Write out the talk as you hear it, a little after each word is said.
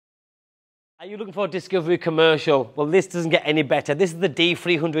Are you looking for a Discovery commercial? Well, this doesn't get any better. This is the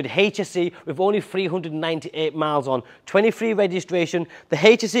D300 HSE with only 398 miles on, 23 registration. The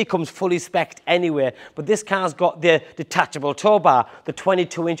HSE comes fully spec'd anyway, but this car's got the detachable towbar, the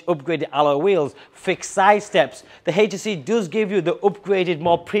 22-inch upgraded alloy wheels, fixed side steps. The HSE does give you the upgraded,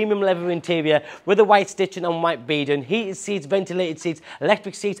 more premium leather interior with the white stitching and white beading, heated seats, ventilated seats,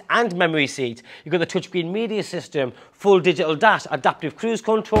 electric seats and memory seats. You've got the touchscreen media system, full digital dash, adaptive cruise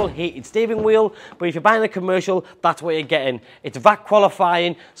control, heated steering wheel. But if you're buying a commercial, that's what you're getting. It's VAT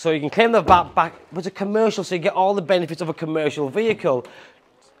qualifying, so you can claim the VAT back, but it's a commercial, so you get all the benefits of a commercial vehicle.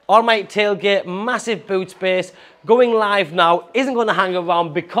 Automatic tailgate, massive boot space, going live now, isn't going to hang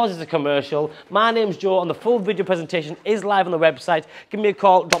around because it's a commercial. My name's Joe and the full video presentation is live on the website. Give me a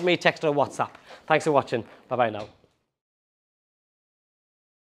call, drop me a text or a WhatsApp. Thanks for watching. Bye-bye now.